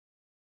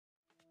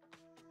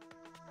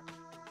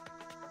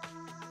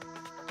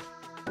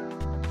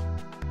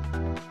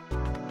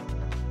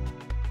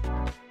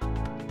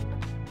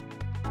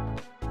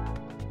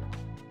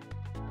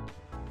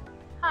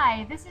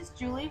Hi, this is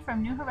Julie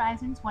from New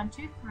Horizons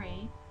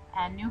 123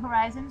 and New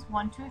Horizons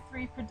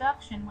 123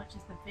 Production, which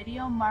is the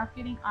video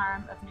marketing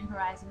arm of New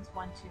Horizons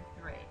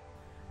 123.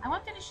 I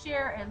wanted to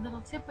share a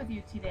little tip with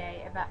you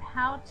today about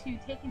how to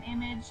take an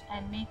image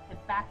and make the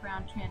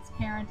background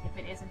transparent if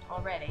it isn't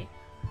already.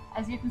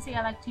 As you can see,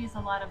 I like to use a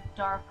lot of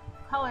dark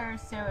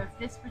colors, so if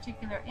this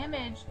particular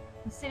image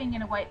was sitting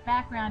in a white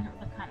background, it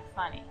would look kind of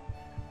funny.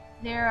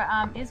 There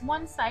is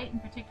one site in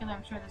particular,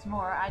 I'm sure there's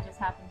more, I just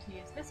happen to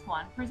use this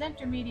one.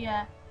 Presenter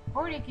Media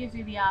already gives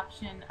you the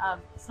option of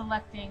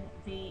selecting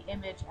the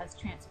image as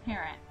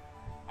transparent,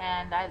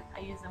 and I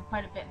use them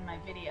quite a bit in my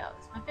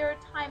videos. But there are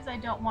times I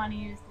don't want to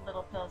use the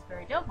little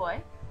Pillsbury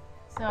Doughboy,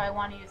 so I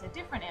want to use a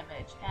different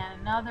image.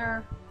 And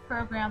another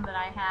program that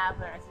I have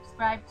that I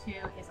subscribe to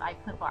is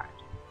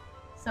iClipArt.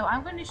 So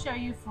I'm going to show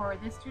you for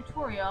this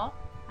tutorial,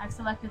 I've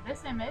selected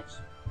this image,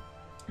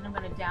 and I'm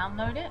going to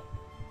download it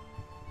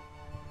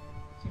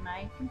to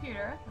my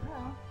computer.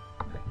 Hello.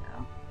 There we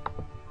go.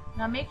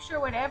 Now make sure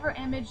whatever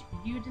image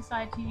you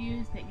decide to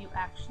use that you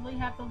actually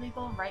have the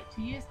legal right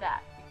to use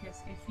that,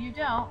 because if you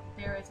don't,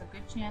 there is a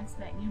good chance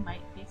that you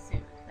might be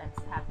sued. That's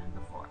happened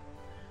before.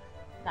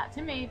 Not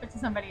to me, but to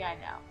somebody I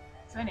know.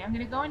 So anyway, I'm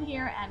going to go in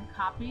here and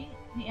copy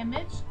the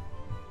image.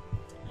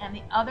 And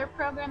the other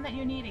program that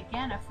you need,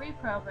 again a free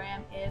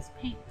program, is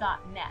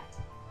Paint.net.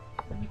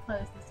 Let me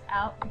close this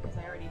out because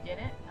I already did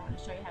it. I want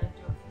to show you how to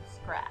do it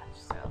from scratch.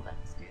 So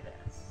let's do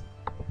this.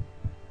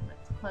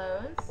 Let's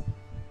close.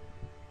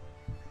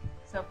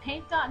 So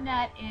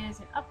Paint.net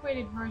is an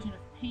upgraded version of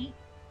Paint,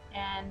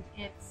 and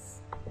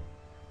it's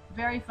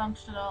very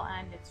functional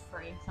and it's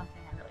free,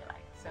 something I really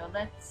like. So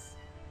let's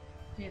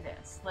do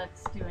this.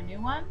 Let's do a new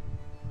one.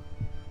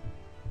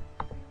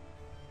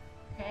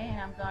 Okay,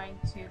 and I'm going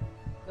to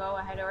go,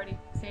 I had already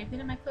saved it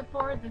in my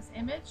clipboard, this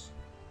image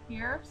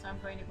here, so I'm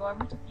going to go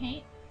over to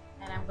Paint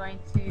and I'm going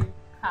to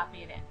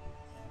copy it in.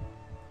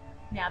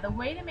 Now the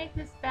way to make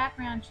this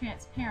background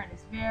transparent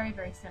is very,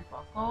 very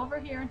simple. Go over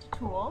here into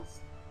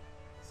Tools,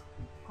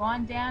 go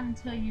on down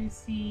until you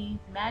see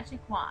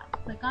Magic Wand.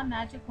 Click on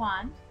Magic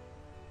Wand,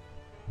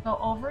 go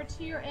over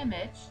to your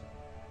image,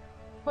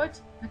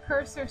 put the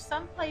cursor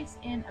someplace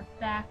in a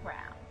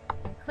background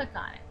and click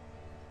on it.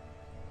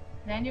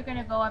 Then you're going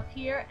to go up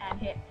here and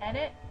hit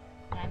Edit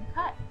and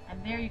Cut,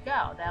 and there you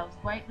go. Those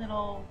white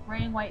little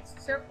gray and white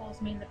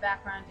circles mean the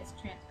background is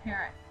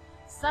transparent.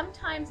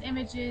 Sometimes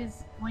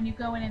images, when you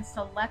go in and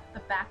select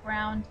the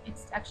background,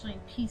 it's actually in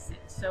pieces.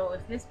 So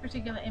if this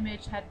particular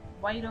image had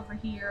white over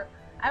here,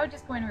 I would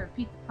just go in and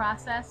repeat the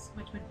process,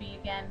 which would be,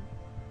 again,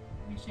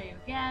 let me show you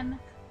again.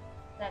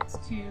 That's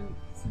to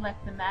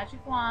select the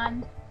magic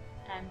wand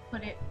and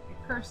put your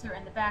cursor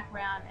in the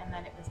background, and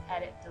then it was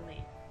Edit,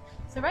 Delete.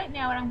 So right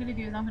now what I'm going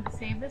to do is I'm going to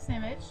save this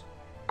image.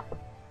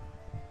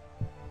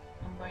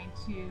 I'm going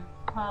to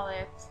call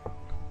it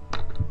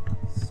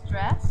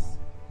Stress,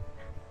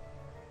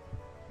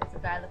 because the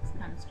guy looks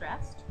kind of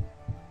stressed.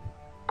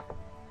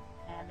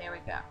 And there we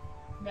go.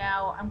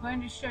 Now I'm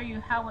going to show you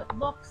how it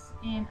looks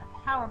in a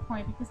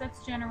PowerPoint, because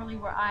that's generally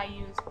where I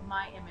use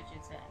my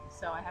images in.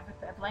 So I have a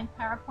blank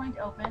PowerPoint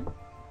open.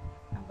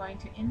 I'm going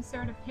to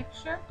insert a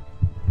picture,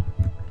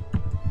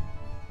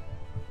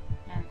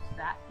 and it's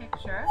that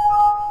picture.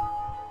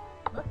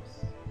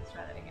 Whoops, let's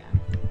try that again.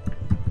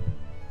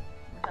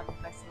 It'll help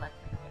if I select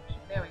the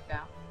picture. There we go.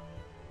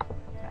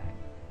 Okay.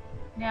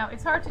 Now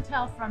it's hard to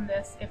tell from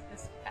this if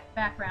this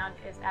background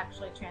is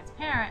actually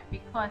transparent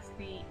because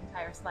the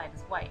entire slide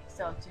is white.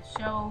 So to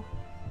show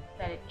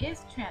that it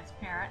is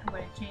transparent, I'm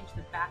going to change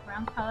the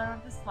background color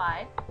of the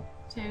slide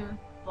to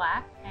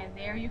black, and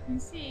there you can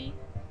see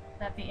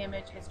that the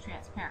image is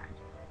transparent.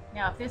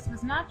 Now if this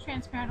was not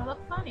transparent, it would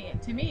look funny.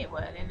 To me it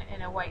would,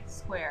 in a white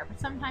square, but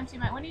sometimes you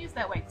might want to use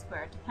that white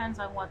square. It depends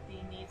on what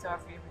the needs are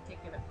for your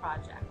particular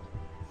project.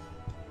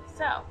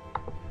 So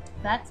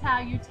that's how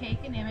you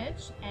take an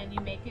image and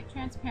you make it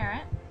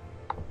transparent.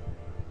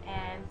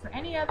 And for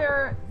any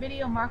other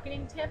video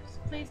marketing tips,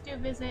 please do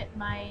visit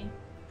my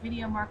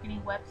video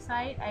marketing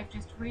website. I've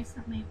just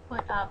recently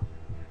put up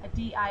a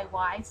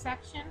DIY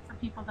section for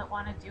people that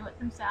want to do it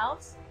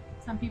themselves.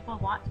 Some people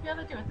want to be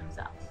able to do it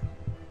themselves.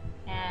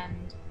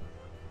 And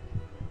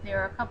there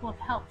are a couple of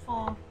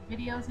helpful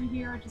videos in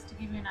here just to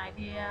give you an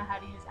idea how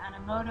to use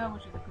Animoto,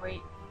 which is a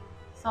great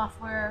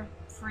software,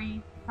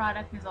 free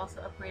product. There's also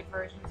upgrade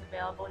versions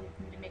available. You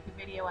can make a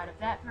video out of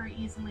that very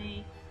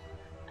easily.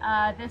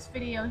 This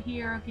video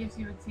here gives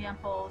you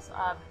examples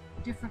of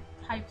different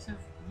types of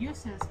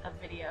uses of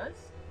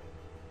videos.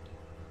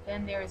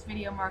 Then there's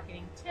video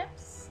marketing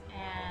tips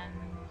and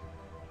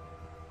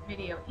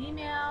video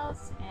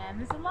emails, and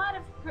there's a lot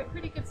of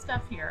pretty good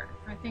stuff here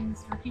for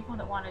things for people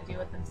that want to do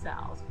it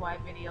themselves. Why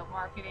video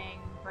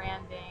marketing,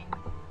 branding,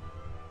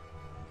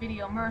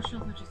 video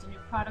commercials, which is a new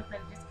product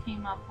that I just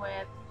came up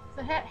with.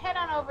 So head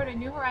on over to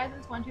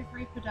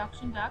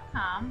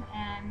newhorizons123production.com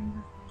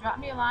and drop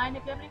me a line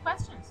if you have any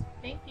questions.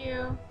 Thank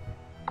you.